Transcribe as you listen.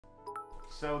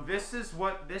So this is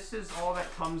all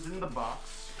that comes in the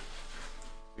box.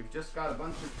 We've just got a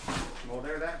bunch of, well,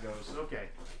 there that goes. Okay.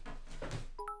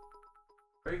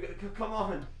 Are you good? Come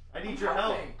on. I need your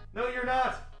help. No, you're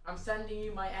not. I'm sending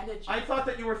you my energy. I thought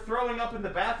that you were throwing up in the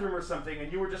bathroom or something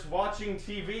and you were just watching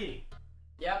TV.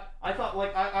 Yep. I thought,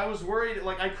 like, I was worried,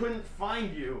 like, I couldn't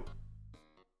find you.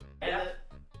 And yep.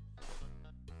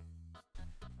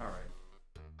 Alright.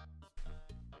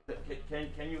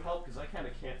 Can you help? Because I kind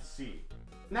of can't see.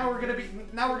 Now we're gonna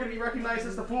be recognized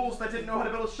as the fools that didn't know how to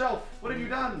build a shelf. What have you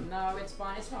done? No, it's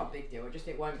fine. It's not a big deal.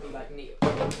 It won't be like neat.